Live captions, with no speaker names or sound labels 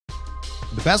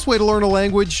The best way to learn a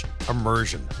language?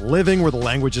 Immersion. Living where the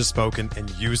language is spoken and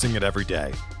using it every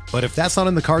day. But if that's not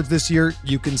in the cards this year,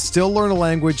 you can still learn a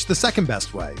language the second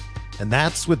best way, and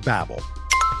that's with Babbel.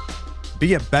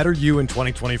 Be a better you in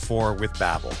 2024 with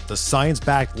Babbel, the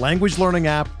science-backed language learning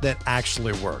app that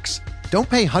actually works. Don't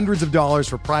pay hundreds of dollars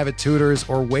for private tutors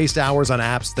or waste hours on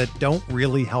apps that don't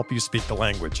really help you speak the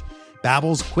language.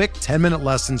 Babbel's quick 10-minute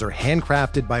lessons are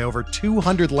handcrafted by over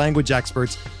 200 language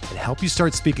experts and help you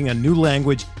start speaking a new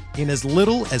language in as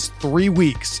little as 3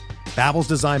 weeks. Babbel's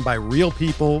designed by real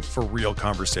people for real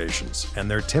conversations,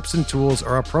 and their tips and tools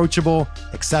are approachable,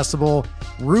 accessible,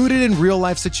 rooted in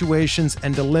real-life situations,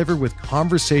 and delivered with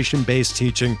conversation-based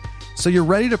teaching, so you're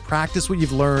ready to practice what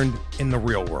you've learned in the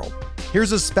real world.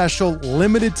 Here's a special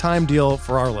limited-time deal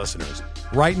for our listeners.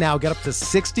 Right now, get up to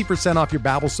 60% off your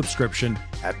Babbel subscription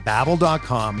at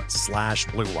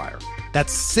babbel.com/Blue Wire.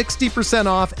 That's 60%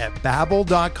 off at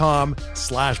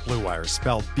babbel.com/Blue Wire,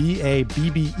 spelled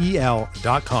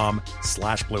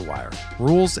BABBEL.com/Blue Wire.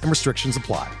 Rules and restrictions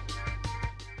apply.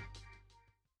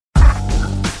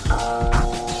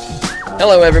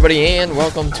 Hello, everybody, and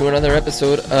welcome to another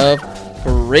episode of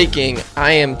Breaking.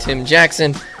 I am Tim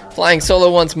Jackson, flying solo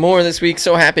once more this week.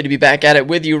 So happy to be back at it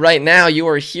with you right now. You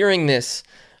are hearing this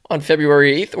on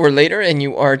February 8th or later, and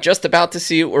you are just about to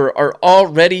see or are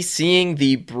already seeing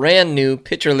the brand new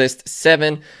Pitcher List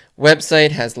 7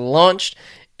 website has launched.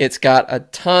 It's got a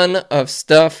ton of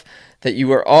stuff that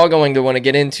you are all going to want to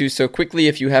get into so quickly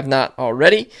if you have not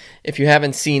already. If you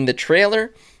haven't seen the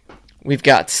trailer, we've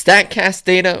got StatCast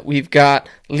data. We've got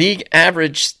league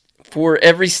average for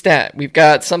every stat. We've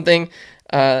got something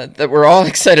that we're all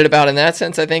excited about in that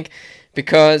sense, I think,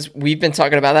 because we've been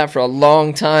talking about that for a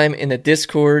long time in the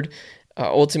Discord.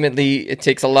 Ultimately, it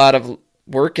takes a lot of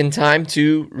work and time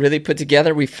to really put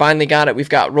together. We finally got it. We've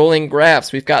got rolling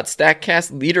graphs. We've got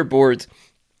StatCast leaderboards,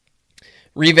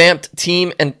 revamped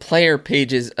team and player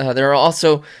pages. There are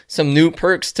also some new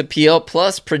perks to PL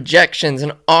Plus, projections,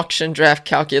 an auction draft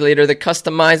calculator, the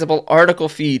customizable article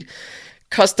feed,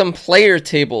 custom player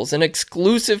tables, an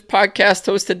exclusive podcast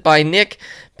hosted by Nick,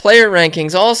 player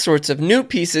rankings, all sorts of new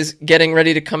pieces getting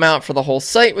ready to come out for the whole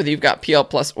site, whether you've got PL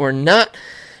Plus or not.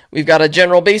 We've got a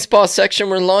general baseball section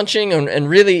we're launching and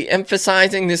really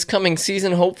emphasizing this coming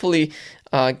season, hopefully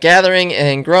gathering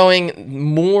and growing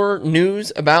more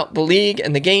news about the league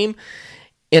and the game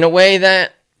in a way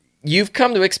that you've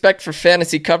come to expect for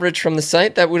fantasy coverage from the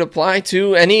site that would apply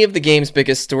to any of the game's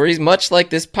biggest stories, much like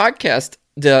this podcast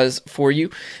does for you.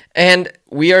 And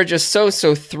we are just so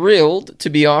thrilled to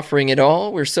be offering it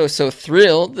all. We're so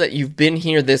thrilled that you've been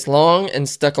here this long and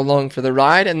stuck along for the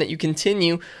ride, and that you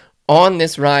continue on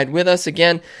this ride with us.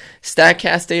 Again,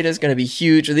 StatCast data is going to be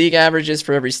huge. League averages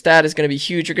for every stat is going to be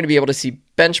huge. You're going to be able to see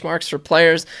benchmarks for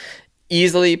players,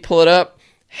 easily pull it up,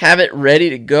 have it ready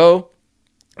to go.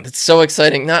 It's so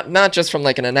exciting, not just from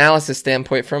like an analysis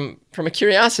standpoint, from a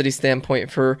curiosity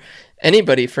standpoint for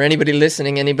anybody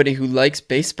listening, anybody who likes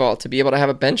baseball, to be able to have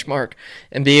a benchmark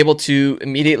and be able to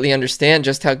immediately understand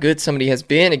just how good somebody has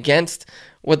been against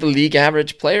what the league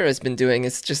average player has been doing.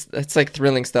 It's like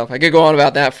thrilling stuff. I could go on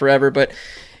about that forever, but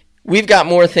we've got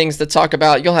more things to talk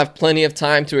about. You'll have plenty of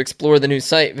time to explore the new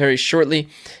site very shortly.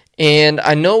 And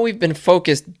I know we've been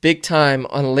focused big time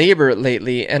on labor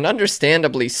lately, and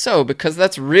understandably so, because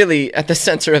that's really at the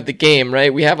center of the game,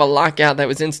 right? We have a lockout that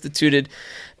was instituted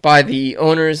by the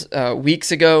owners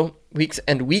weeks ago,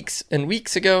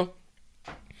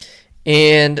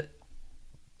 and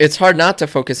it's hard not to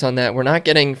focus on that. We're not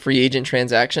getting free agent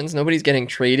transactions. Nobody's getting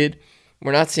traded.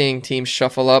 We're not seeing teams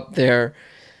shuffle up their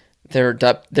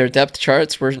depth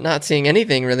charts. We're not seeing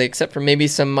anything really, except for maybe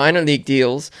some minor league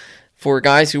deals for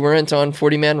guys who weren't on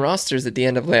 40-man rosters at the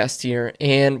end of last year,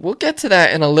 and we'll get to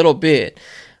that in a little bit.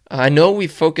 I know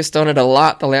we've focused on it a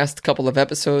lot the last couple of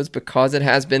episodes because it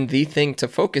has been the thing to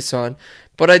focus on,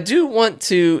 but I do want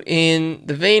to, in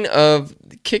the vein of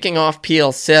kicking off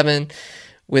PL7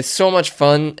 with so much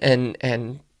fun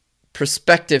and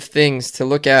prospective things to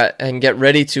look at and get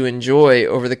ready to enjoy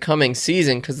over the coming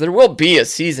season, because there will be a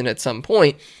season at some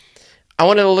point, I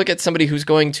wanted to look at somebody who's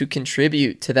going to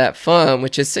contribute to that fun,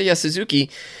 which is Seiya Suzuki,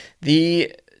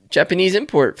 the Japanese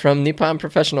import from Nippon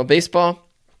Professional Baseball.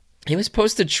 He was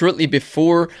posted shortly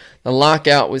before the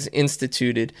lockout was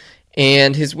instituted,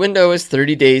 and his window is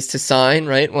 30 days to sign,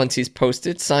 right? Once he's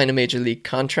posted, sign a major league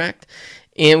contract.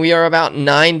 And we are about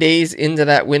 9 days into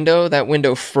that window. That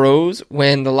window froze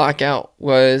when the lockout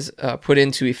was put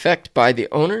into effect by the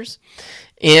owners.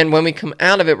 And when we come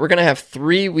out of it, we're going to have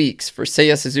 3 weeks for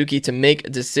Seiya Suzuki to make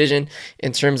a decision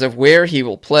in terms of where he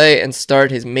will play and start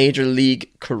his major league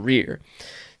career.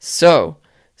 So,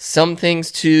 Some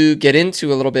things to get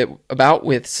into a little bit about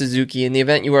with Suzuki in the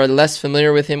event you are less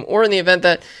familiar with him, or in the event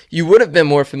that you would have been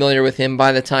more familiar with him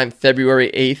by the time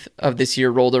February 8th of this year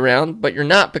rolled around, but you're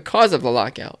not because of the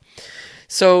lockout.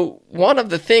 So one of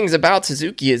the things about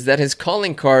Suzuki is that his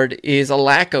calling card is a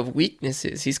lack of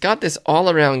weaknesses. He's got this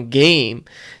all-around game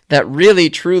that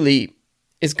really, truly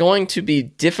is going to be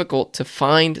difficult to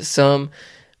find some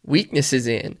weaknesses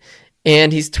in.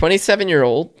 And he's 27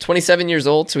 years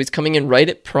old, so he's coming in right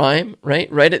at prime,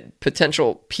 right at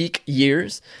potential peak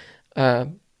years. We're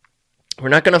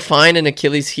not going to find an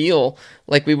Achilles heel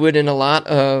like we would in a lot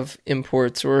of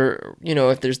imports, or,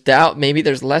 if there's doubt, maybe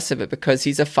there's less of it, because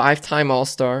he's a 5-time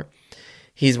All-Star.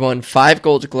 He's won 5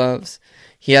 Gold Gloves.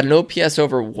 He had an OPS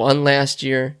over 1 last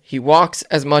year. He walks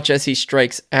as much as he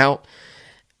strikes out.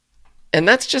 And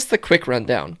that's just the quick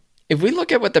rundown. If we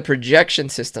look at what the projection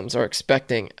systems are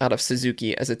expecting out of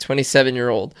Suzuki as a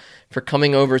 27-year-old for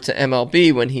coming over to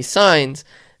MLB when he signs,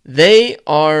 they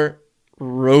are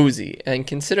rosy. And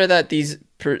consider that these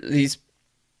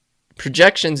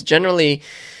projections generally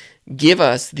give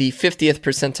us the 50th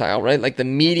percentile, right? Like the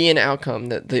median outcome,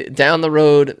 the down the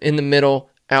road, in the middle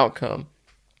outcome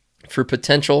for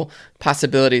potential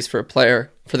possibilities for a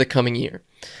player for the coming year.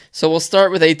 So we'll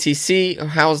start with ATC,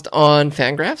 housed on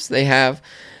Fangraphs. They have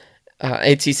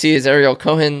ATC is Ariel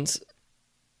Cohen's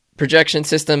projection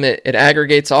system. It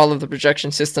aggregates all of the projection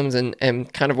systems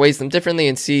and kind of weighs them differently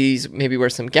and sees maybe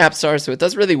where some gaps are. So it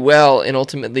does really well in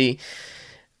ultimately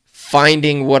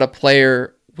finding what a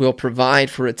player will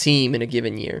provide for a team in a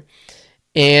given year.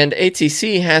 And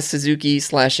ATC has Suzuki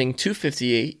slashing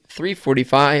 .258,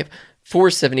 .345,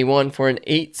 .471 for an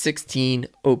 .816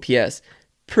 OPS.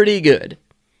 Pretty good.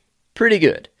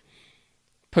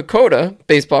 PECOTA,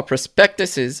 Baseball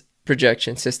Prospectus's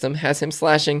projection system, has him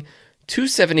slashing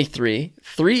 .273,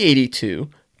 .382,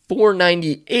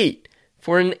 .498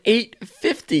 for an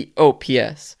 .850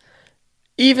 OPS.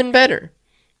 Even better.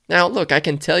 Now, look, I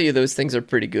can tell you those things are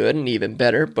pretty good and even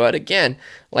better, but again,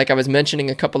 like I was mentioning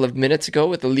a couple of minutes ago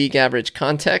with the league average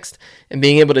context and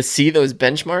being able to see those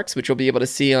benchmarks, which you'll be able to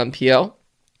see on PL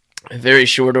in very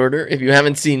short order if you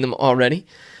haven't seen them already.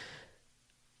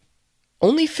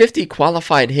 Only 50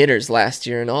 qualified hitters last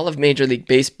year in all of Major League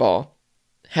Baseball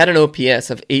had an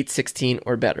OPS of .816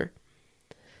 or better.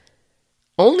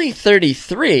 Only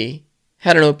 33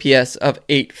 had an OPS of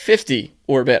 .850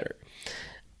 or better.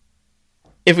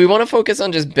 If we want to focus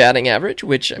on just batting average,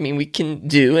 which, we can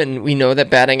do, and we know that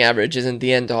batting average isn't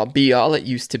the end-all, be-all, it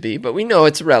used to be, but we know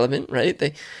it's relevant, right?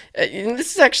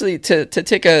 This is actually, to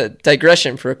take a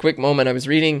digression for a quick moment, I was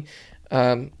reading,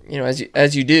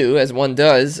 as you do, as one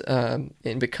does,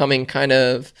 in becoming kind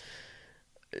of,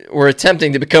 or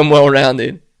attempting to become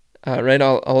well-rounded, right?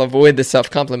 I'll avoid the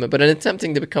self-compliment, but in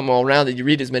attempting to become well-rounded, you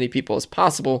read as many people as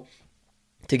possible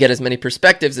to get as many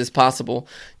perspectives as possible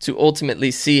to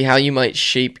ultimately see how you might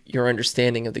shape your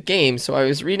understanding of the game. So I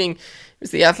was reading, it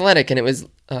was The Athletic, and it was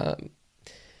Eno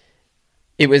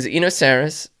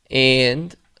Sarris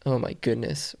and, oh my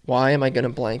goodness, why am I going to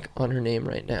blank on her name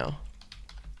right now?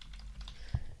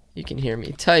 You can hear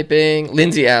me typing.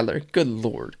 Lindsay Adler, good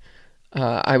Lord.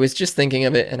 I was just thinking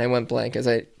of it, and I went blank as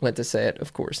I went to say it,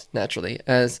 of course, naturally,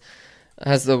 as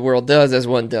the world does, as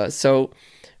one does. So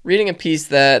reading a piece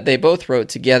that they both wrote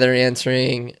together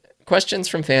answering questions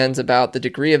from fans about the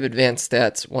degree of advanced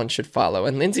stats one should follow.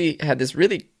 And Lindsay had this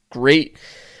really great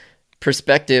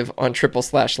perspective on triple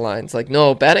slash lines. Like,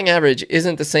 no, batting average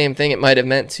isn't the same thing it might have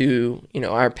meant to,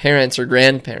 our parents or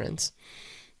grandparents.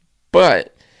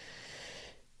 But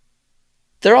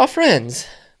they're all friends.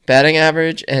 Batting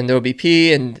average and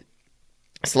OBP and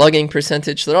slugging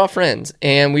percentage, they're all friends.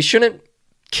 And we shouldn't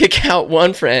kick out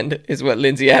one friend, is what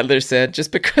Lindsay Adler said,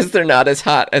 just because they're not as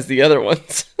hot as the other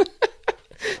ones.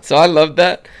 So I love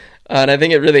that. And I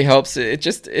think it really helps. It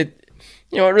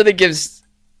really gives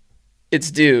its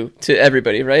due to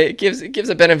everybody, right? It gives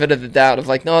a benefit of the doubt of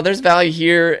like, no, there's value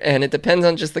here, and it depends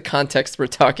on just the context we're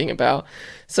talking about.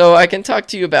 So I can talk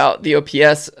to you about the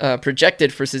OPS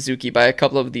projected for Suzuki by a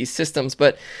couple of these systems,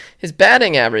 but his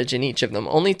batting average in each of them,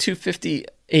 only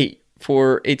 .258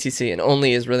 for ATC, and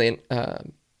only is really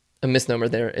a misnomer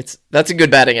there. That's a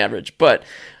good batting average, but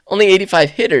only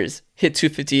 85 hitters hit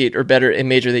 .258 or better in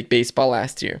Major League Baseball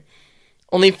last year.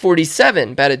 Only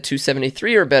 47 batted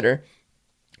 .273 or better,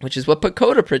 which is what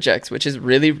PECOTA projects, which is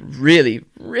really, really,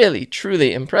 really,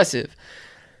 truly impressive.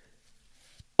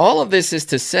 All of this is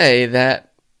to say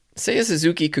that Seiya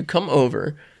Suzuki could come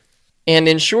over and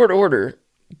in short order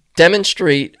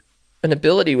demonstrate an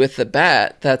ability with the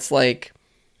bat that's like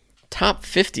top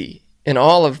 50 in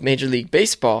all of Major League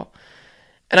Baseball.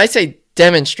 And I say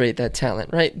demonstrate that talent,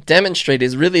 right? Demonstrate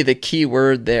is really the key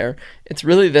word there. It's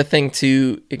really the thing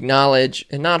to acknowledge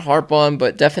and not harp on,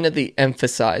 but definitely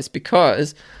emphasize,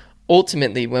 because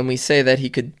ultimately when we say that he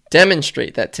could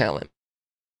demonstrate that talent,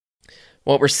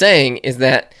 what we're saying is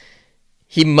that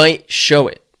he might show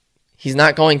it. He's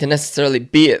not going to necessarily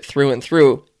be it through and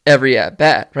through every at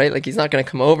bat, right? Like, he's not going to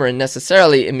come over and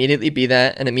necessarily immediately be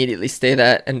that and immediately stay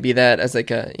that and be that as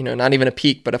like a, not even a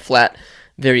peak, but a flat,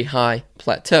 very high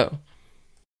plateau.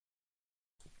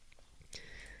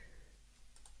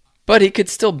 But he could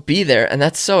still be there, and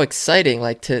that's so exciting.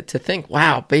 Like, to think,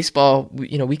 wow, baseball,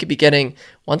 we could be getting,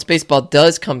 once baseball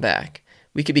does come back,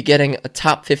 we could be getting a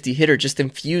top 50 hitter just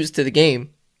infused to the game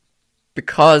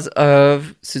because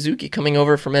of Suzuki coming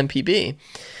over from MPB.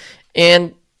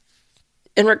 And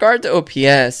in regard to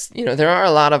OPS, there are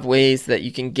a lot of ways that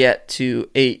you can get to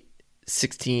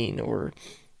 816 or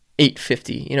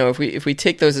 850. If we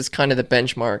take those as kind of the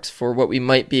benchmarks for what we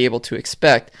might be able to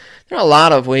expect, there are a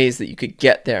lot of ways that you could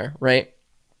get there, right?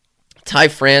 Ty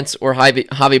France or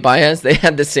Javi Baez, they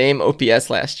had the same OPS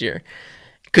last year.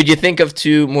 Could you think of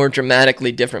two more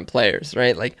dramatically different players,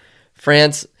 right? Like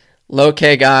France, low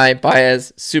K guy,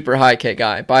 Baez, super high K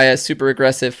guy. Baez, super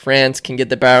aggressive. France can get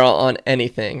the barrel on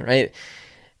anything, right?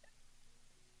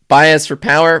 Baez for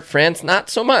power, France, not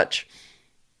so much.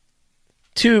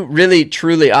 Two really,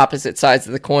 truly opposite sides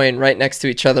of the coin right next to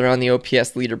each other on the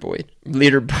OPS leaderboard.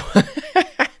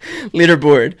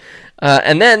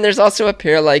 And then there's also a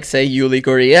pair like, say, Yuli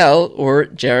Gurriel or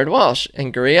Jared Walsh.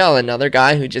 And Gurriel, another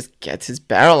guy who just gets his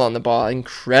barrel on the ball.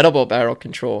 Incredible barrel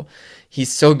control.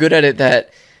 He's so good at it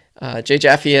that Jay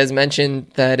Jaffe has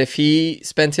mentioned that if he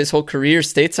spent his whole career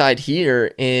stateside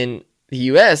here in the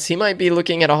U.S., he might be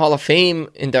looking at a Hall of Fame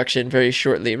induction very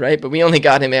shortly, right? But we only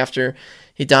got him after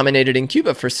he dominated in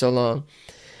Cuba for so long.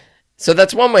 So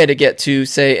that's one way to get to,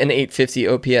 say, an 850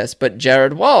 OPS. But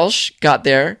Jared Walsh got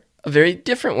there a very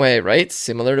different way, right?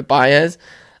 Similar to Baez.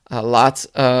 Lots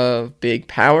of big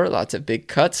power, lots of big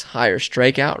cuts, higher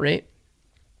strikeout rate.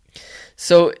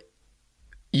 So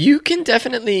you can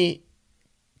definitely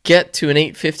get to an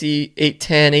 850,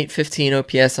 810, 815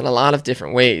 OPS in a lot of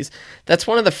different ways. That's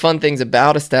one of the fun things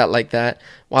about a stat like that.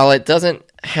 While it doesn't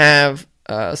have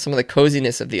some of the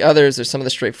coziness of the others or some of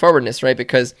the straightforwardness, right?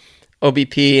 Because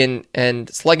OBP and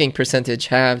slugging percentage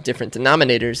have different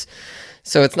denominators,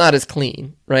 so it's not as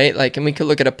clean, right? Like, and we could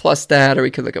look at a plus stat or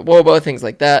we could look at WOBA, things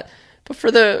like that. But for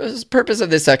the purpose of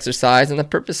this exercise and the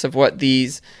purpose of what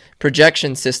these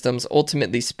projection systems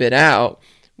ultimately spit out,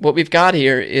 what we've got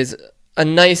here is a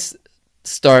nice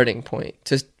starting point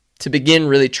to begin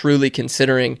really truly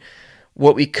considering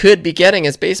what we could be getting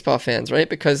as baseball fans, right?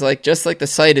 Because just like the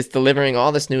site is delivering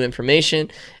all this new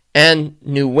information and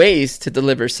new ways to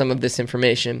deliver some of this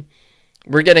information,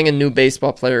 we're getting a new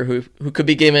baseball player who could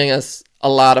be giving us a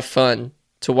lot of fun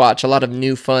to watch, a lot of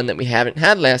new fun that we haven't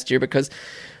had last year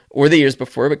or the years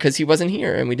before, because he wasn't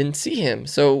here and we didn't see him.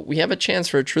 So we have a chance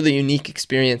for a truly unique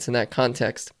experience in that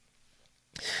context.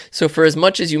 So for as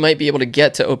much as you might be able to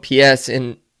get to OPS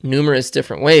in numerous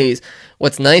different ways,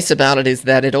 what's nice about it is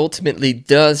that it ultimately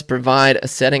does provide a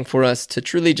setting for us to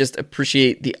truly just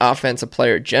appreciate the offense a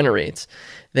player generates.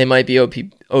 They might be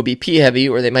OBP heavy,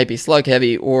 or they might be slug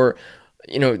heavy, or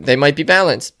they might be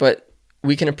balanced, but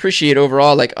we can appreciate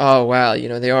overall, like, oh wow,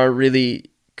 they are really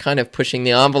kind of pushing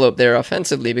the envelope there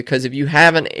offensively, because if you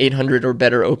have an 800 or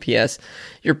better OPS,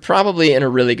 you're probably in a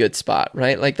really good spot,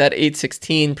 right? Like that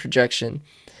 816 projection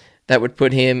that would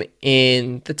put him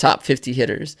in the top 50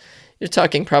 hitters. You're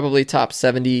talking probably top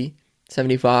 70,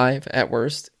 75 at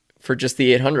worst for just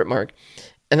the 800 mark.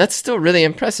 And that's still really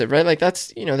impressive, right? Like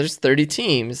that's, there's 30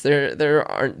 teams.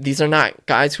 These are not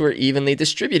guys who are evenly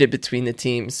distributed between the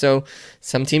teams. So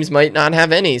some teams might not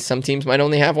have any. Some teams might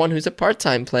only have one who's a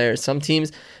part-time player. Some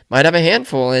teams might have a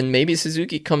handful, and maybe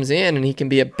Suzuki comes in and he can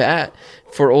be a bat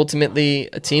for ultimately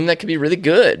a team that could be really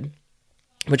good,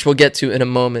 which we'll get to in a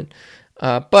moment.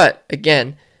 But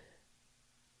again,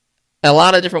 a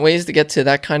lot of different ways to get to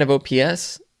that kind of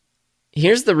OPS.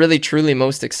 Here's the really, truly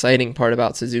most exciting part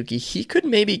about Suzuki. He could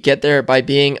maybe get there by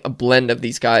being a blend of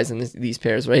these guys and these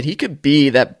pairs, right? He could be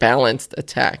that balanced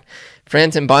attack.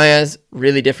 France and Baez,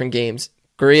 really different games.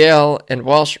 Gurriel and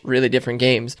Walsh, really different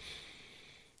games.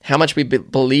 How much we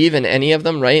believe in any of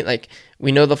them, right? Like,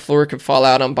 we know the floor could fall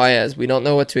out on Baez. We don't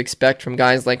know what to expect from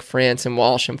guys like France and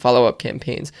Walsh in follow-up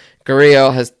campaigns.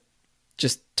 Gurriel has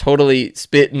just totally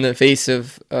spit in the face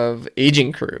of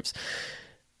aging curves.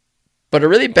 But a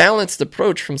really balanced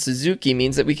approach from Suzuki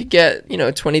means that we could get,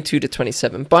 22 to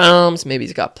 27 bombs. Maybe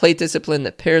he's got plate discipline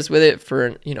that pairs with it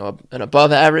for, an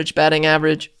above average batting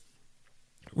average.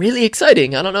 Really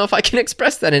exciting. I don't know if I can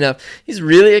express that enough. He's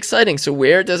really exciting. So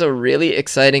where does a really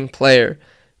exciting player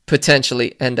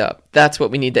potentially end up? That's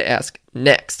what we need to ask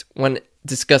next when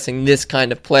discussing this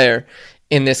kind of player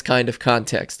in this kind of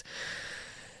context.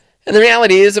 And the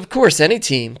reality is, of course, any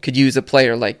team could use a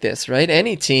player like this, right?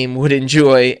 Any team would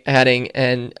enjoy adding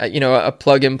a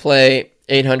plug-and-play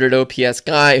 800 OPS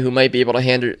guy who might be able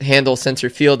to handle center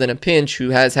field in a pinch, who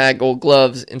has had Gold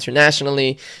Gloves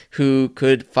internationally, who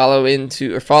could fall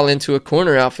into a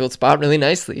corner outfield spot really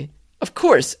nicely. Of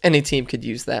course, any team could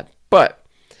use that. But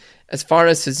as far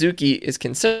as Suzuki is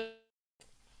concerned,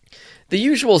 the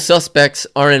usual suspects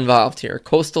are involved here.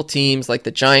 Coastal teams like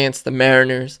the Giants, the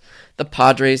Mariners, the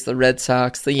Padres, the Red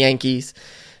Sox, the Yankees,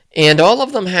 and all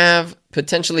of them have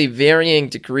potentially varying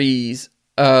degrees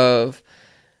of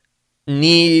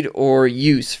need or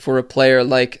use for a player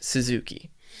like Suzuki.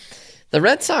 The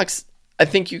Red Sox, I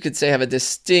think you could say, have a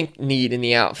distinct need in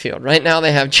the outfield. Right now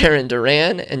they have Jarren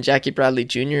Duran and Jackie Bradley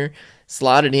Jr.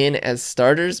 slotted in as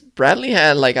starters. Bradley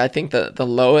had, I think the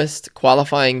lowest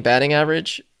qualifying batting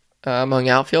average among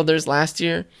outfielders last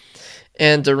year.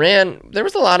 And Duran, there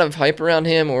was a lot of hype around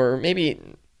him, or maybe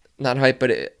not hype,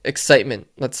 but excitement,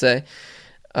 let's say,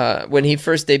 when he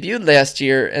first debuted last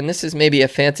year. And this is maybe a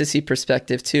fantasy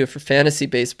perspective too for fantasy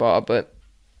baseball, but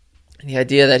the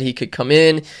idea that he could come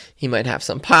in, he might have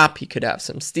some pop, he could have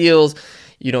some steals.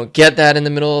 You don't get that in the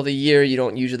middle of the year. You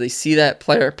don't usually see that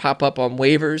player pop up on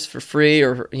waivers for free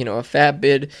or, a fab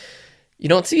bid. You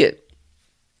don't see it.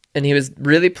 And he was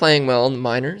really playing well in the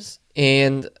minors.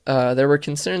 And there were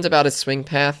concerns about his swing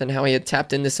path and how he had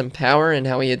tapped into some power and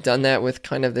how he had done that with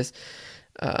kind of this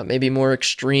maybe more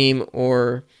extreme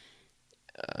or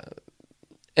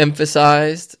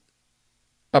emphasized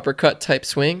uppercut type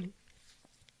swing.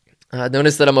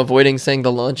 Notice that I'm avoiding saying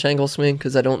the launch angle swing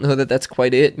because I don't know that that's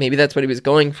quite it. Maybe that's what he was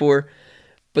going for.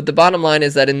 But the bottom line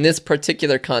is that in this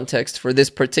particular context, for this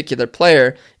particular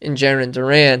player in Jarren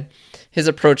Duran, his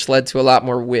approach led to a lot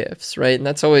more whiffs, right? And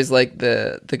that's always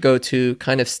the go-to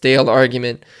kind of stale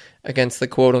argument against the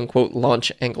quote-unquote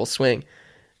launch angle swing,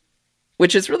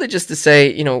 which is really just to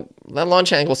say, that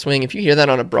launch angle swing, if you hear that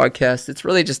on a broadcast, it's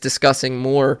really just discussing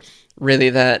more really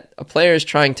that a player is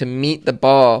trying to meet the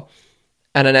ball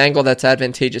at an angle that's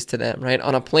advantageous to them, right?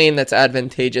 On a plane that's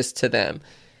advantageous to them.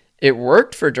 It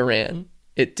worked for Duran.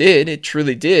 It did. It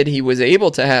truly did. He was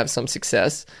able to have some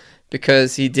success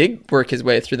because he did work his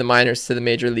way through the minors to the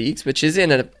major leagues, which is in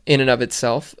and of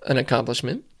itself an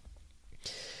accomplishment.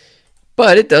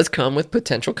 But it does come with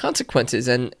potential consequences,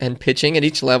 and pitching at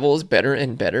each level is better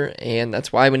and better, and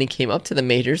that's why when he came up to the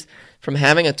majors, from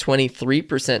having a 23%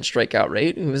 strikeout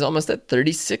rate, he was almost at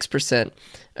 36%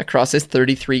 across his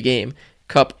 33-game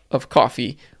cup of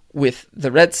coffee with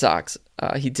the Red Sox.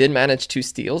 He did manage 2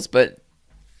 steals, but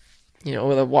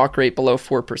with a walk rate below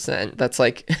 4%, that's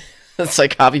like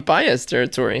Javi Baez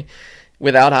territory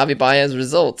without Javi Baez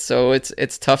results. So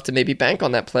it's tough to maybe bank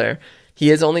on that player. He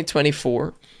is only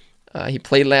 24. He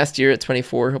played last year at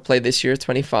 24. He'll play this year at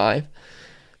 25.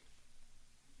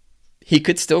 He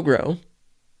could still grow.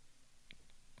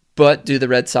 But do the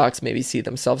Red Sox maybe see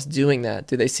themselves doing that?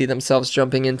 Do they see themselves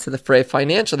jumping into the fray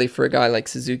financially for a guy like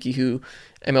Suzuki, who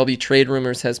MLB Trade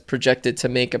Rumors has projected to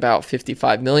make about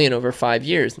 $55 million over 5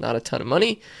 years? Not a ton of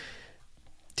money.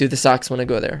 Do the Sox want to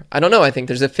go there? I don't know. I think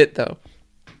there's a fit, though.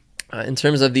 In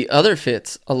terms of the other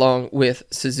fits along with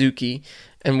Suzuki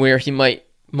and where he might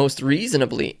most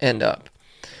reasonably end up,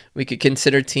 we could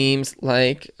consider teams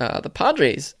like the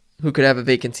Padres, who could have a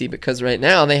vacancy because right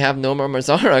now they have Nomar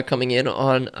Mazara coming in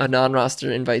on a non-roster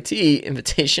invitee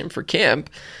invitation for camp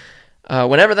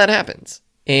whenever that happens.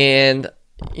 And,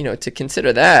 to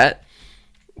consider that,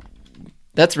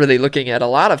 that's really looking at a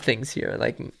lot of things here.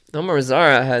 Like, Nomar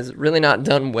Mazara has really not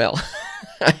done well.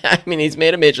 I mean, he's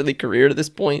made a major league career to this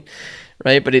point,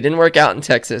 right? But he didn't work out in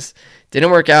Texas. Didn't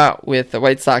work out with the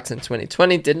White Sox in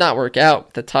 2020. Did not work out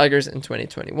with the Tigers in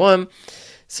 2021.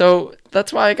 So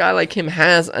that's why a guy like him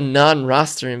has a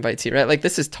non-roster invitee, right? Like,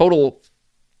 this is total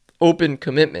open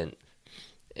commitment,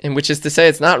 and which is to say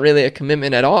it's not really a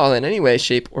commitment at all in any way,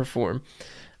 shape, or form.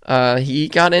 He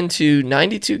got into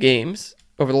 92 games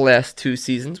over the last 2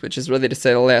 seasons, which is really to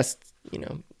say the last,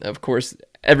 of course,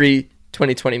 every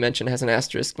 2020 mention has an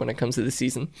asterisk when it comes to the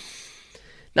season.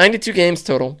 92 games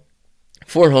total,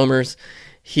 4 homers.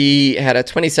 He had a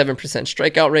 27%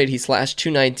 strikeout rate. He slashed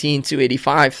 219,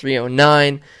 285,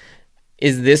 309.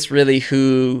 Is this really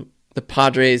who the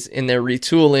Padres in their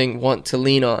retooling want to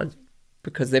lean on?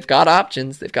 Because they've got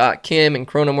options. They've got Kim and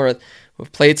Cronenworth who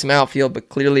have played some outfield, but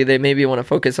clearly they maybe want to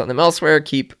focus on them elsewhere,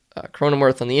 keep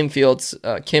Cronenworth on the infield,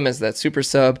 Kim as that super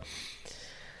sub.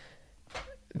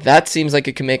 That seems like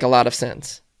it can make a lot of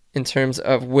sense. in terms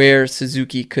of where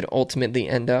Suzuki could ultimately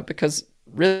end up, because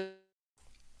really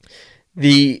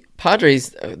the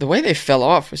Padres, the way they fell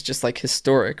off was just like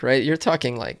historic, right? You're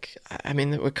talking like, I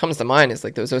mean, what comes to mind is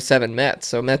like those '07 Mets.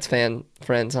 So Mets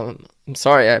friends, I'm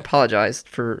sorry, I apologize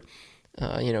for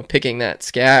picking that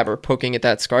scab or poking at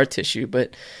that scar tissue,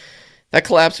 but that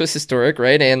collapse was historic,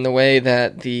 right? And the way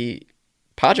that the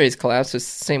Padres collapsed was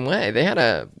the same way. They had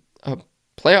a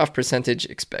playoff percentage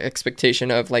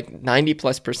expectation of like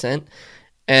 90+%,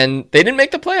 and they didn't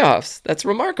make the playoffs. That's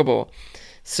remarkable.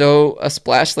 So a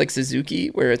splash like Suzuki,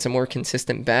 where it's a more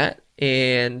consistent bat,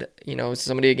 and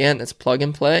somebody again that's plug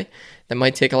and play, that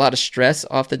might take a lot of stress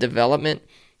off the development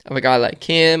of a guy like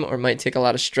him, or might take a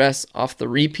lot of stress off the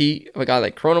repeat of a guy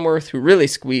like Cronenworth, who really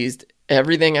squeezed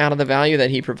everything out of the value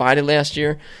that he provided last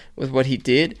year with what he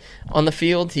did on the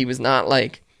field. He was not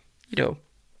like,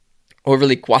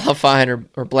 overly qualified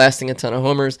or blasting a ton of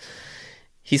homers.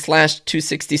 He slashed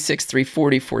 266,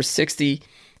 340, 460.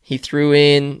 He threw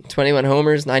in 21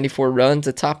 homers, 94 runs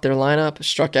atop their lineup,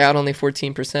 struck out only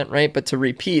 14%, right? But to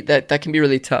repeat, that can be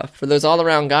really tough. For those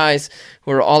all-around guys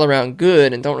who are all-around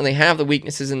good and don't really have the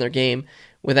weaknesses in their game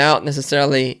without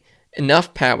necessarily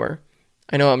enough power.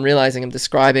 I know I'm realizing I'm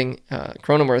describing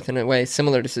Cronenworth in a way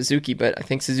similar to Suzuki, but I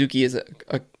think Suzuki is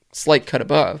a slight cut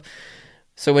above.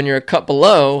 So when you're a cut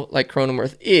below, like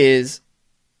Cronenworth is,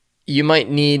 you might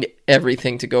need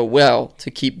everything to go well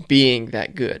to keep being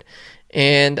that good.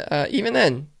 And even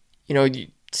then,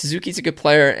 Suzuki's a good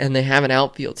player and they have an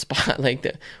outfield spot like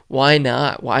that. Why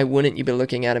not? Why wouldn't you be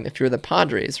looking at him if you're the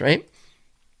Padres, right?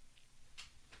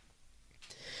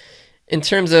 In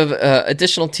terms of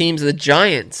additional teams, the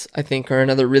Giants, I think, are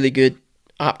another really good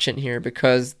option here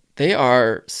because they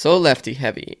are so lefty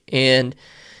heavy. And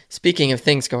speaking of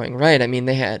things going right, I mean,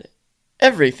 they had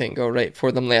everything go right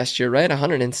for them last year, right?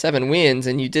 107 wins,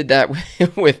 and you did that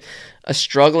with a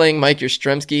struggling Mike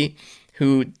Yastrzemski,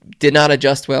 who did not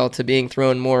adjust well to being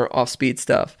thrown more off-speed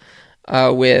stuff,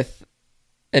 with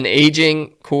an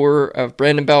aging core of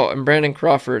Brandon Belt and Brandon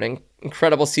Crawford, and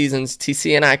incredible seasons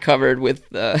TC and I covered with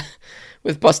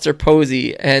Buster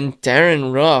Posey and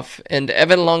Darren Ruff and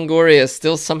Evan Longoria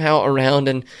still somehow around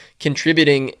and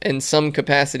contributing in some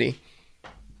capacity.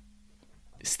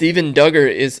 Steven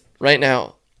Duggar is right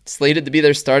now slated to be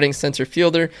their starting center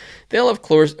fielder. They'll, of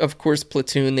course,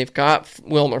 platoon. They've got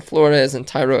Wilmer Flores and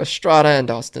Tyro Estrada and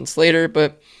Austin Slater,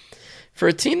 but for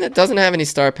a team that doesn't have any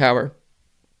star power,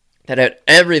 that had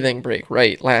everything break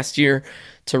right last year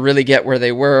to really get where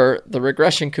they were, the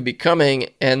regression could be coming,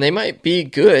 and they might be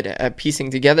good at piecing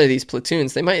together these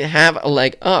platoons. They might have a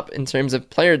leg up in terms of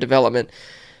player development,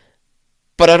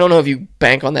 but I don't know if you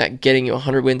bank on that getting you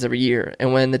 100 wins every year.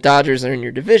 And when the Dodgers are in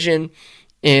your division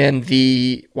and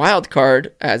the wild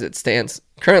card, as it stands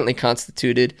currently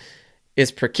constituted,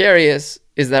 is precarious,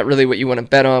 is that really what you want to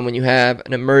bet on when you have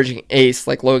an emerging ace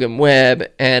like Logan Webb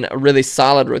and a really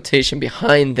solid rotation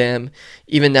behind them,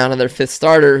 even down to their fifth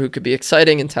starter, who could be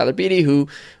exciting, and Tyler Beede, who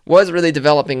was really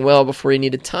developing well before he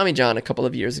needed Tommy John a couple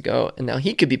of years ago, and now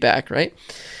he could be back, right?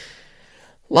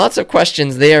 Lots of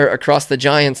questions there across the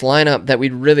Giants lineup that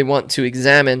we'd really want to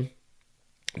examine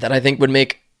that I think would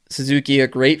make Suzuki a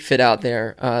great fit out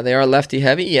there. They are lefty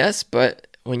heavy, yes, but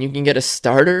when you can get a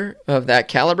starter of that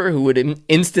caliber who would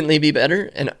instantly be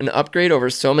better and an upgrade over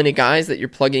so many guys that you're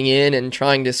plugging in and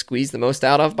trying to squeeze the most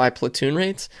out of by platoon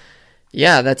rates,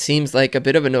 yeah, that seems like a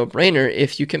bit of a no-brainer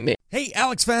if you can make. Hey,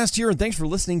 Alex Fast here, and thanks for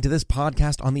listening to this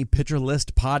podcast on the Pitcher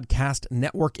List Podcast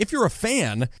Network. If you're a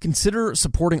fan, consider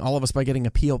supporting all of us by getting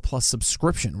a PL Plus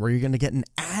subscription, where you're going to get an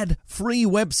ad-free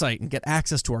website and get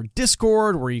access to our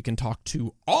Discord, where you can talk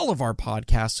to all of our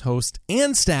podcast hosts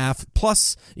and staff.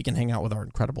 Plus, you can hang out with our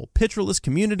incredible Pitcher List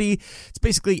community. It's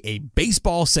basically a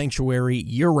baseball sanctuary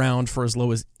year-round for as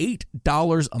low as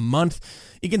 $8 a month.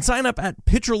 You can sign up at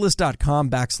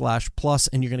pitcherlist.com/plus,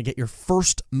 and you're going to get your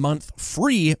first month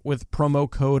free with promo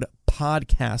code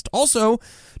podcast. Also,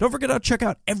 don't forget to check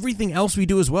out everything else we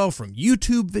do as well, from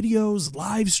YouTube videos,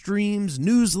 live streams,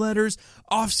 newsletters,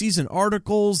 off-season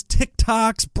articles,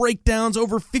 TikToks, breakdowns,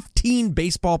 over 15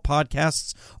 baseball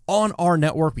podcasts on our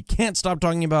network. We can't stop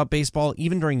talking about baseball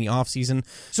even during the off-season.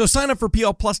 So sign up for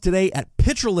PL Plus today at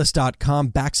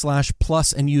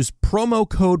pitcherlist.com/plus and use promo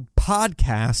code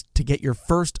podcast to get your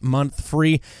first month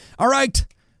free. All right.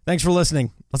 Thanks for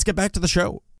listening. Let's get back to the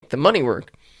show. The money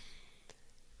work.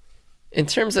 In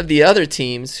terms of the other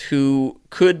teams who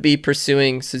could be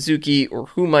pursuing Suzuki, or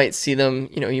who might see them,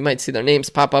 you might see their names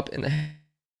pop up in the...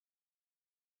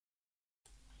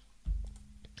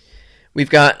 We've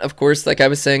got, of course, like I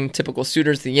was saying, typical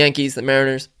suitors, the Yankees, the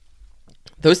Mariners.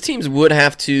 Those teams would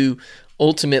have to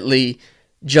ultimately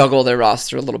juggle their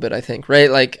roster a little bit, I think,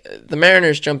 right? Like the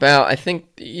Mariners jump out. I think,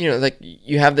 like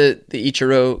you have the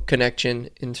Ichiro connection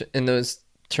in those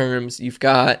terms. You've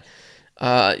got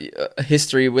a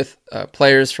history with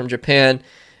players from Japan.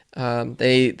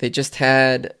 They just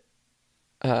had,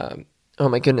 oh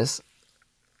my goodness.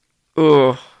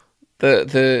 Oh,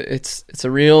 it's a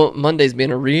real, Monday's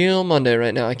being a real Monday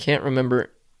right now. I can't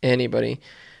remember anybody.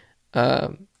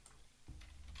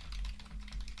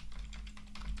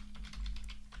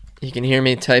 You can hear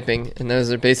me typing, and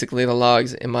those are basically the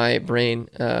logs in my brain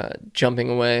jumping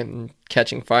away and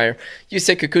catching fire.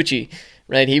 Yusei Kikuchi,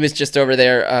 right? He was just over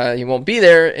there. He won't be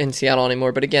there in Seattle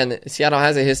anymore. But again, Seattle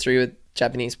has a history with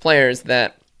Japanese players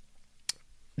that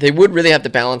they would really have to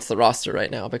balance the roster right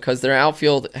now because their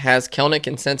outfield has Kelenic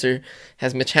in center,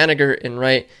 has Mitch Haniger in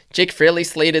right, Jake Fraley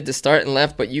slated to start in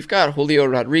left, but you've got Julio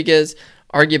Rodriguez,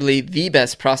 arguably the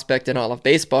best prospect in all of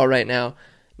baseball right now,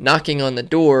 knocking on the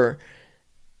door.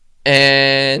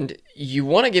 And you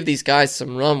want to give these guys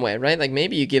some runway, right? Like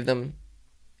maybe you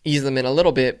ease them in a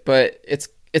little bit, but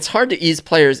it's hard to ease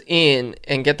players in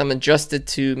and get them adjusted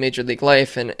to major league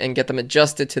life and get them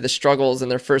adjusted to the struggles and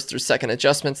their first or second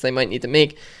adjustments they might need to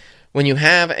make when you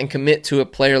have and commit to a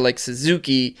player like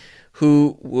Suzuki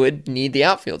who would need the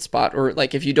outfield spot. Or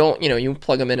like if you don't, you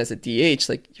plug him in as a DH,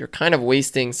 like you're kind of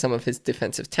wasting some of his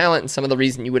defensive talent and some of the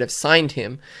reason you would have signed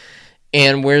him.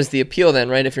 And where's the appeal then,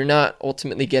 right? If you're not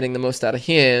ultimately getting the most out of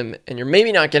him and you're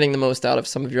maybe not getting the most out of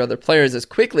some of your other players as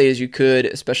quickly as you could,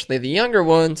 especially the younger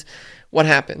ones, what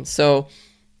happens? So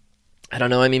I don't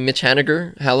know. I mean, Mitch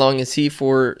Haniger, how long is he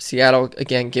for Seattle?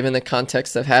 Again, given the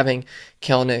context of having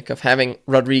Kelenic, of having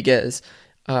Rodriguez,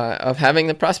 of having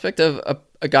the prospect of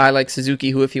a guy like Suzuki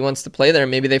who, if he wants to play there,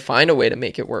 maybe they find a way to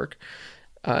make it work.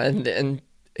 And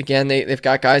again, they've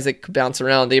got guys that could bounce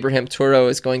around. Abraham Toro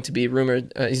is going to be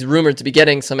rumored. He's rumored to be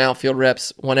getting some outfield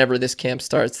reps whenever this camp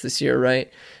starts this year, right?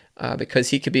 Because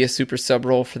he could be a super sub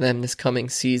role for them this coming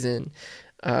season.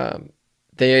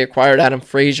 They acquired Adam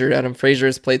Frazier. Adam Frazier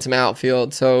has played some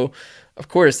outfield. So, of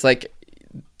course, like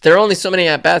there are only so many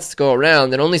at-bats to go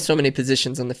around and only so many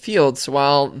positions on the field. So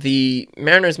while the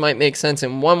Mariners might make sense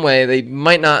in one way, they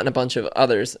might not in a bunch of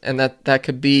others. And that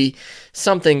could be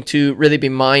something to really be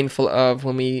mindful of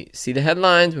when we see the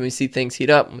headlines, when we see things heat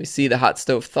up, when we see the hot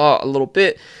stove thaw a little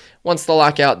bit. Once the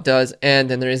lockout does end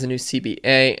and there is a new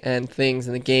CBA and things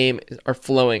in the game are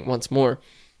flowing once more.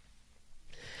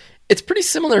 It's pretty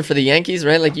similar for the Yankees,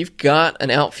 right? Like you've got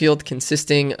an outfield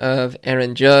consisting of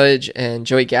Aaron Judge and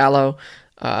Joey Gallo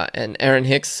and Aaron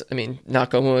Hicks. I mean,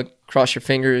 knock on wood, cross your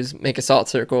fingers, make a salt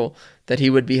circle that he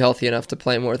would be healthy enough to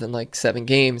play more than like 7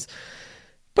 games.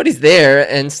 But he's there,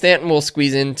 and Stanton will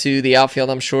squeeze into the outfield,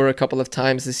 I'm sure, a couple of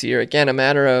times this year. Again, a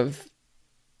matter of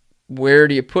where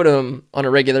do you put him on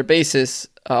a regular basis?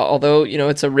 Although,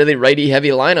 it's a really righty-heavy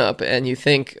lineup, and you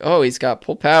think, oh, he's got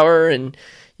pull power, and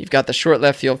you've got the short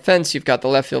left field fence. You've got the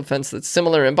left field fence that's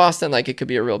similar in Boston. Like it could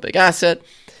be a real big asset.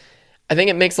 I think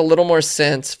it makes a little more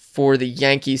sense for the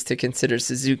Yankees to consider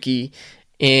Suzuki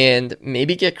and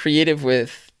maybe get creative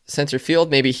with center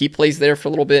field. Maybe he plays there for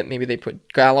a little bit. Maybe they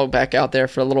put Gallo back out there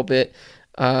for a little bit.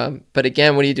 But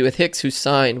again, what do you do with Hicks, who's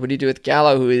signed? What do you do with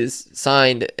Gallo, who is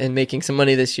signed and making some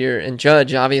money this year? And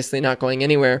Judge, obviously not going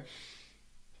anywhere.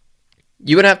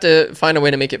 You would have to find a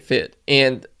way to make it fit.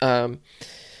 And the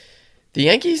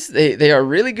Yankees, they are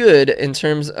really good in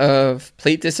terms of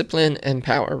plate discipline and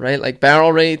power, right? Like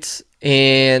barrel rates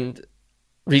and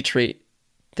reach rate.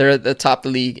 They're at the top of the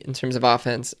league in terms of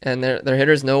offense, and their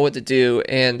hitters know what to do,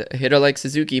 and a hitter like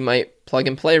Suzuki might plug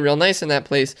and play real nice in that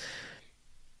place,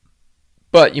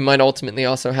 but you might ultimately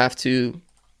also have to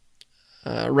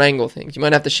wrangle things. You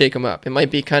might have to shake them up. It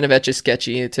might be kind of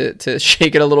etch-a-sketchy to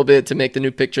shake it a little bit to make the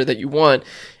new picture that you want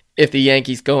if the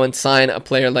Yankees go and sign a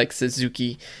player like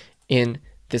Suzuki in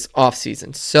this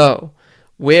offseason. So,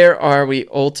 where are we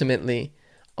ultimately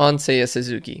on Seiya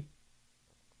Suzuki?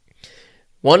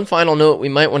 One final note we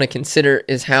might want to consider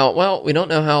is we don't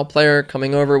know how a player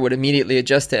coming over would immediately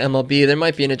adjust to MLB. There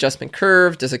might be an adjustment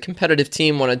curve. Does a competitive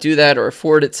team want to do that or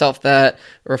afford itself that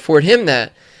or afford him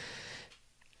that?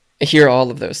 I hear all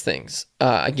of those things.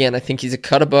 Again, I think he's a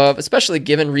cut above, especially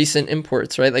given recent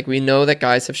imports, right? Like we know that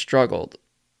guys have struggled,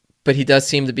 but he does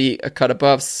seem to be a cut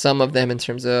above some of them in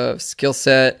terms of skill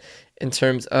set, in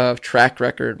terms of track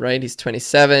record, right? He's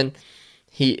 27.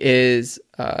 He is,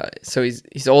 so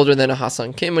he's older than a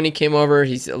Ha-Seong Kim when he came over.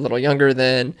 He's a little younger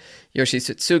than Yoshi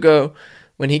Tsutsugo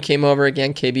when he came over.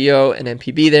 Again, KBO and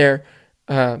NPB there.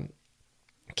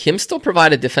 Kim still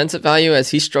provided defensive value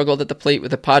as he struggled at the plate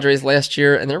with the Padres last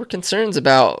year, and there were concerns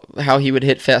about how he would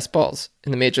hit fastballs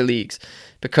in the major leagues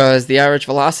because the average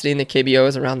velocity in the KBO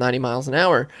is around 90 miles an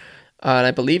hour. and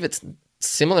I believe it's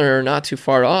similar or not too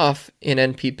far off in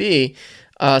NPB.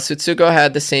 Tsutsugo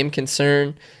had the same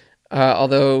concern,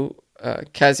 although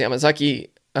Kaz Yamazaki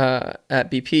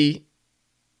at BP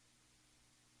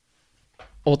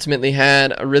ultimately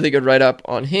had a really good write-up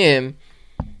on him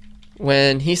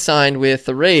when he signed with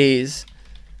the Rays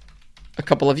a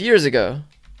couple of years ago,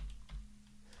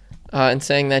 and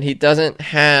saying that he doesn't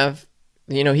have,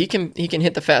 he can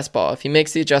hit the fastball. If he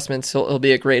makes the adjustments, he'll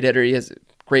be a great hitter. He has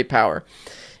great power.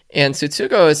 And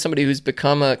Tsutsugo is somebody who's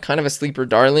become a kind of a sleeper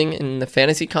darling in the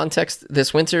fantasy context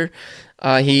this winter.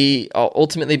 He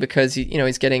ultimately, because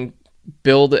he's getting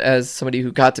billed as somebody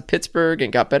who got to Pittsburgh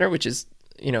and got better, which is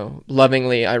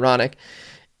lovingly ironic.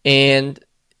 And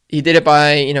he did it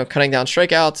by cutting down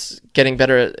strikeouts, getting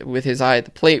better with his eye at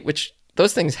the plate, which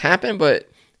those things happen. But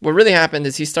what really happened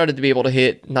is he started to be able to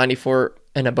hit 94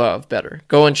 and above better.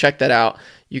 Go and check that out.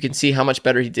 You can see how much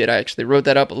better he did. I actually wrote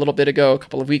that up a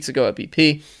couple of weeks ago at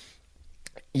BP.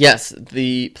 Yes,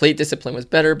 the plate discipline was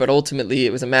better, but ultimately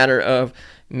it was a matter of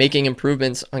making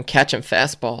improvements on catch and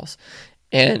fastballs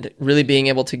and really being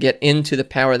able to get into the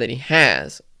power that he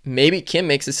has. Maybe Kim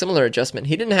makes a similar adjustment.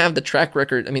 He didn't have the track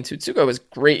record. I mean, Tsutsugo was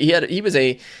great. He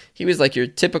was like your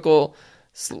typical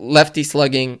lefty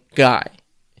slugging guy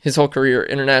his whole career,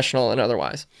 international and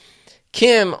otherwise.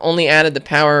 Kim only added the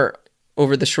power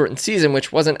over the shortened season,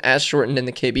 which wasn't as shortened in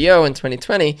the KBO in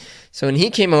 2020. So when he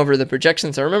came over, the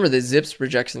projections, I remember the Zips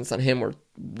projections on him were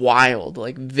wild,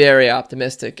 like very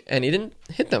optimistic, and he didn't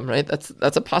hit them, right?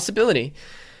 That's a possibility.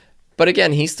 But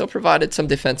again, he still provided some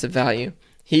defensive value.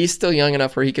 He's still young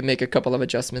enough where he can make a couple of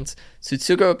adjustments.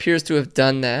 Tsutsugo appears to have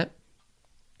done that.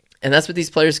 And that's what these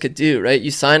players could do, right?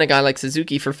 You sign a guy like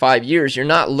Suzuki for 5 years. You're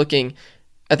not looking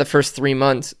at the first 3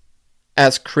 months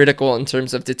as critical in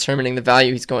terms of determining the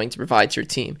value he's going to provide to your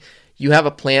team. You have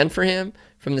a plan for him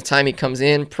from the time he comes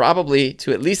in, probably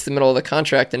to at least the middle of the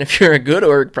contract. And if you're a good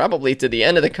org, probably to the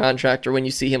end of the contract or when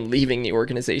you see him leaving the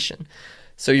organization.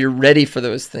 So you're ready for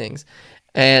those things.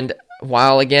 And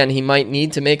while, again, he might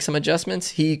need to make some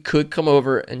adjustments, he could come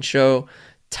over and show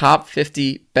top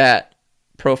 50 bat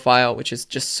profile, which is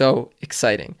just so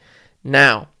exciting.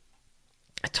 Now,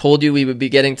 I told you we would be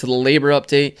getting to the labor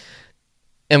update,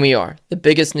 and we are. The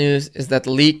biggest news is that the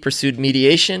league pursued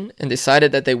mediation and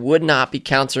decided that they would not be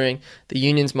countering the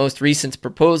union's most recent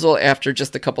proposal after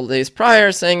just a couple of days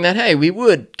prior saying that, hey, we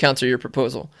would counter your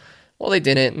proposal. Well, they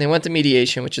didn't, and they went to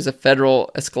mediation, which is a federal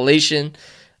escalation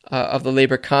of the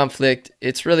labor conflict.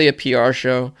 It's really a PR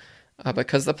show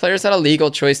because the players had a legal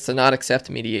choice to not accept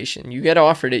mediation. You get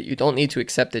offered it, you don't need to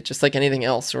accept it, just like anything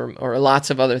else or lots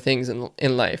of other things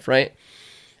in life, right?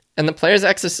 And the players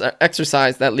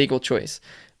exercised that legal choice,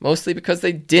 mostly because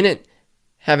they didn't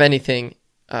have anything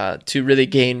to really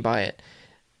gain by it.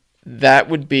 That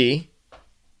would be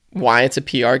why it's a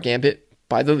PR gambit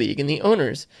by the league and the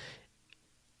owners.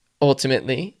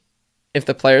 Ultimately, if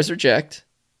the players reject,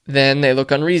 then they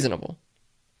look unreasonable.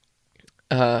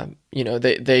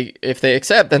 If they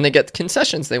accept, then they get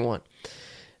concessions they want.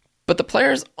 But the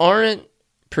players aren't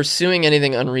pursuing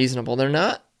anything unreasonable. They're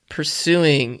not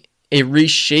pursuing a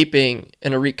reshaping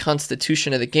and a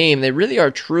reconstitution of the game. They really are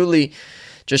truly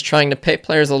just trying to pay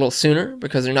players a little sooner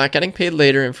because they're not getting paid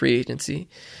later in free agency.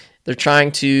 They're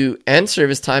trying to end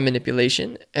service time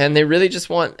manipulation, and they really just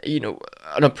want,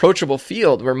 an approachable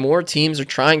field where more teams are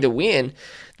trying to win.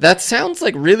 That sounds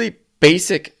like really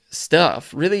basic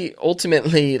stuff, really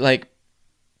ultimately like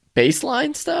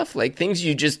baseline stuff, like things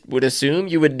you just would assume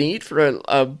you would need for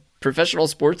a professional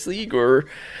sports league or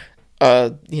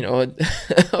a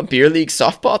beer league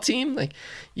softball team. Like,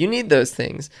 you need those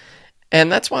things.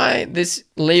 And that's why this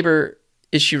labor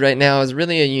issue right now is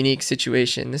really a unique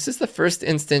situation. This is the first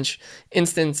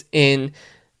instance in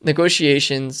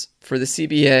negotiations for the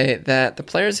CBA that the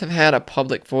players have had a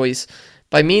public voice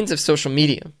by means of social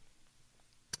media.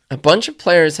 A bunch of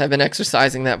players have been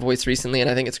exercising that voice recently, and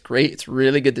I think it's great. It's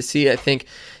really good to see. I think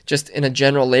just in a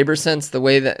general labor sense, the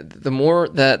way that the more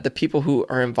that the people who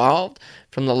are involved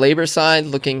from the labor side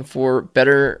looking for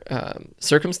better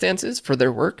circumstances for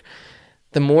their work,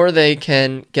 the more they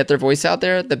can get their voice out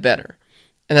there, the better.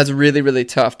 And that's really, really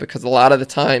tough because a lot of the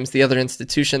times the other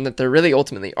institution that they're really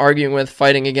ultimately arguing with,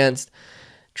 fighting against,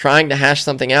 trying to hash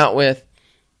something out with,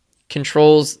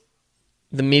 controls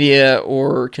the media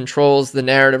or controls the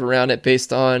narrative around it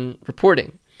based on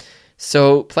reporting.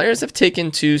 So players have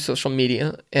taken to social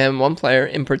media, and one player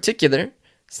in particular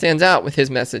stands out with his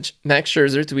message. Max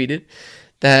Scherzer tweeted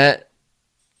that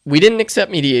we didn't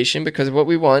accept mediation because what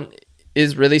we want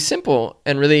is really simple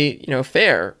and really,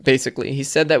 fair, basically. He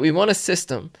said that we want a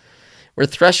system where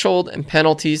threshold and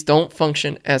penalties don't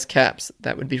function as caps.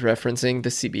 That would be referencing the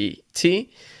CBT.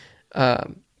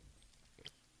 that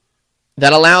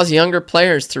allows younger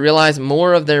players to realize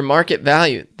more of their market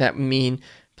value. That mean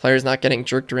players not getting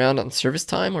jerked around on service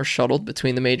time or shuttled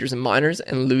between the majors and minors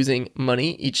and losing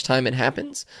money each time it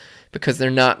happens because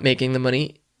they're not making the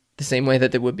money the same way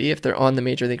that they would be if they're on the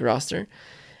major league roster.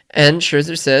 And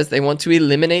Scherzer says they want to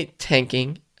eliminate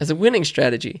tanking as a winning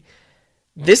strategy.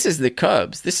 This is the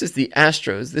Cubs. This is the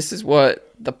Astros. This is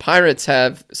what the Pirates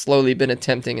have slowly been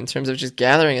attempting in terms of just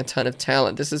gathering a ton of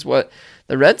talent. This is what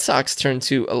the Red Sox turned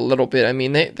to a little bit. I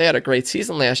mean, they had a great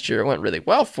season last year. It went really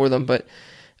well for them. But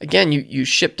again, you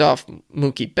shipped off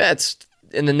Mookie Betts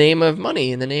in the name of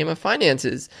money, in the name of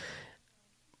finances.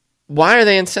 Why are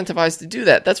they incentivized to do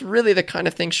that? That's really the kind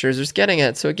of thing Scherzer's getting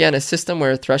at. So again, a system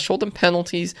where threshold and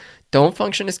penalties don't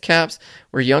function as caps,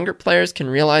 where younger players can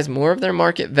realize more of their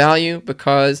market value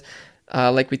because,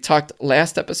 like we talked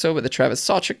last episode with the Travis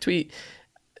Sawchuk tweet,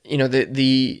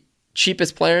 the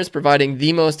cheapest players providing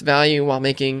the most value while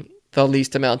making the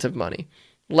least amount of money.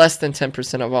 Less than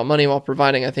 10% of all money while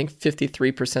providing, I think,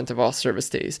 53% of all service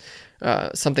days,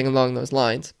 something along those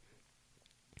lines.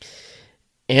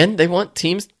 And they want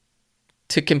teams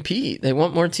to compete. They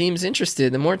want more teams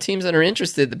interested. The more teams that are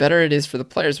interested, the better it is for the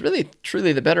players. Really,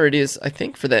 truly, the better it is, I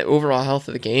think, for the overall health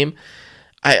of the game.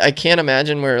 I can't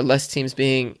imagine where less teams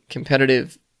being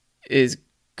competitive is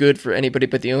good for anybody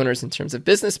but the owners in terms of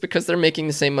business because they're making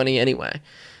the same money anyway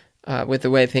with the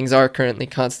way things are currently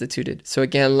constituted. So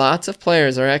again, lots of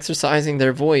players are exercising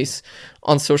their voice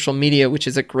on social media, which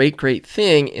is a great, great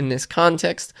thing in this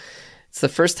context. It's the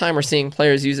first time we're seeing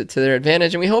players use it to their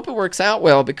advantage, and we hope it works out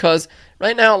well because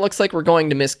right now it looks like we're going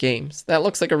to miss games. That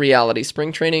looks like a reality.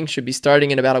 Spring training should be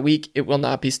starting in about a week. It will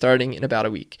not be starting in about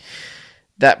a week.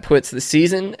 That puts the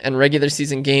season and regular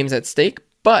season games at stake,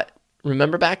 but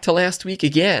remember back to last week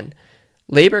again,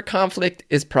 labor conflict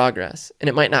is progress, and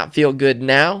it might not feel good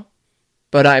now,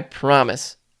 but I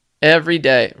promise every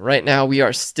day right now we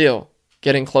are still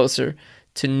getting closer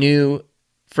to new,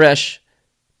 fresh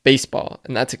baseball,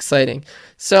 and that's exciting.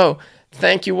 So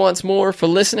thank you once more for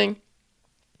listening.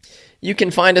 You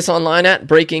can find us online at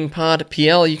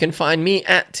BreakingPodPL. You can find me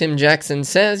at Tim Jackson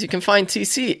Says. You can find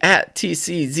TC at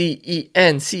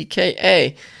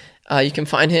TCZENCKA. You can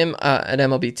find him at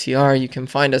MLBTR. You can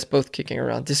find us both kicking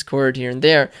around Discord here and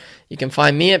there. You can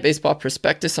find me at Baseball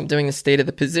Prospectus. I'm doing the State of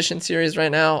the Position series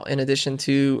right now, in addition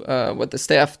to what the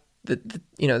staff,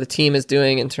 the team is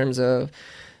doing in terms of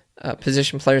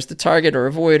position players to target or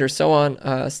avoid or so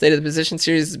on. State of the Position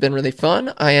series has been really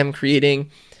fun. I am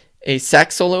creating a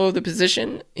sax solo of the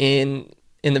position in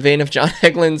the vein of John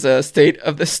Heglin's State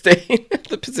of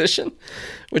the Position,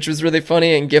 which was really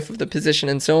funny, and GIF of the position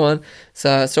and so on.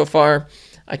 So far,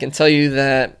 I can tell you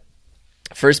that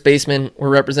first basemen were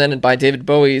represented by David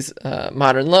Bowie's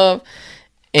Modern Love.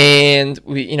 And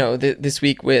we, this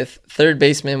week with third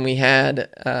baseman, we had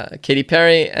Katy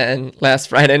Perry, and last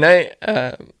Friday night,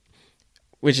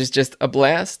 which is just a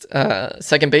blast.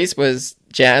 Second base was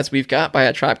Jazz We've Got by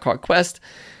A Tribe Called Quest.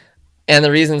 And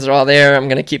the reasons are all there. I'm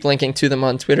going to keep linking to them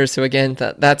on Twitter. So again,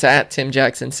 that's at Tim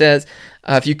Jackson Says.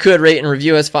 If you could rate and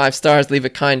review us 5 stars, leave a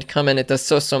kind comment. It does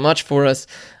so much for us.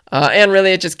 And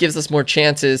really, it just gives us more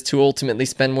chances to ultimately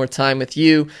spend more time with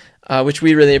you, which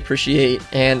we really appreciate.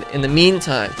 And in the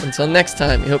meantime, until next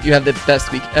time, we hope you have the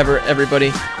best week ever, everybody.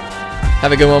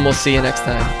 Have a good one. We'll see you next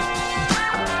time.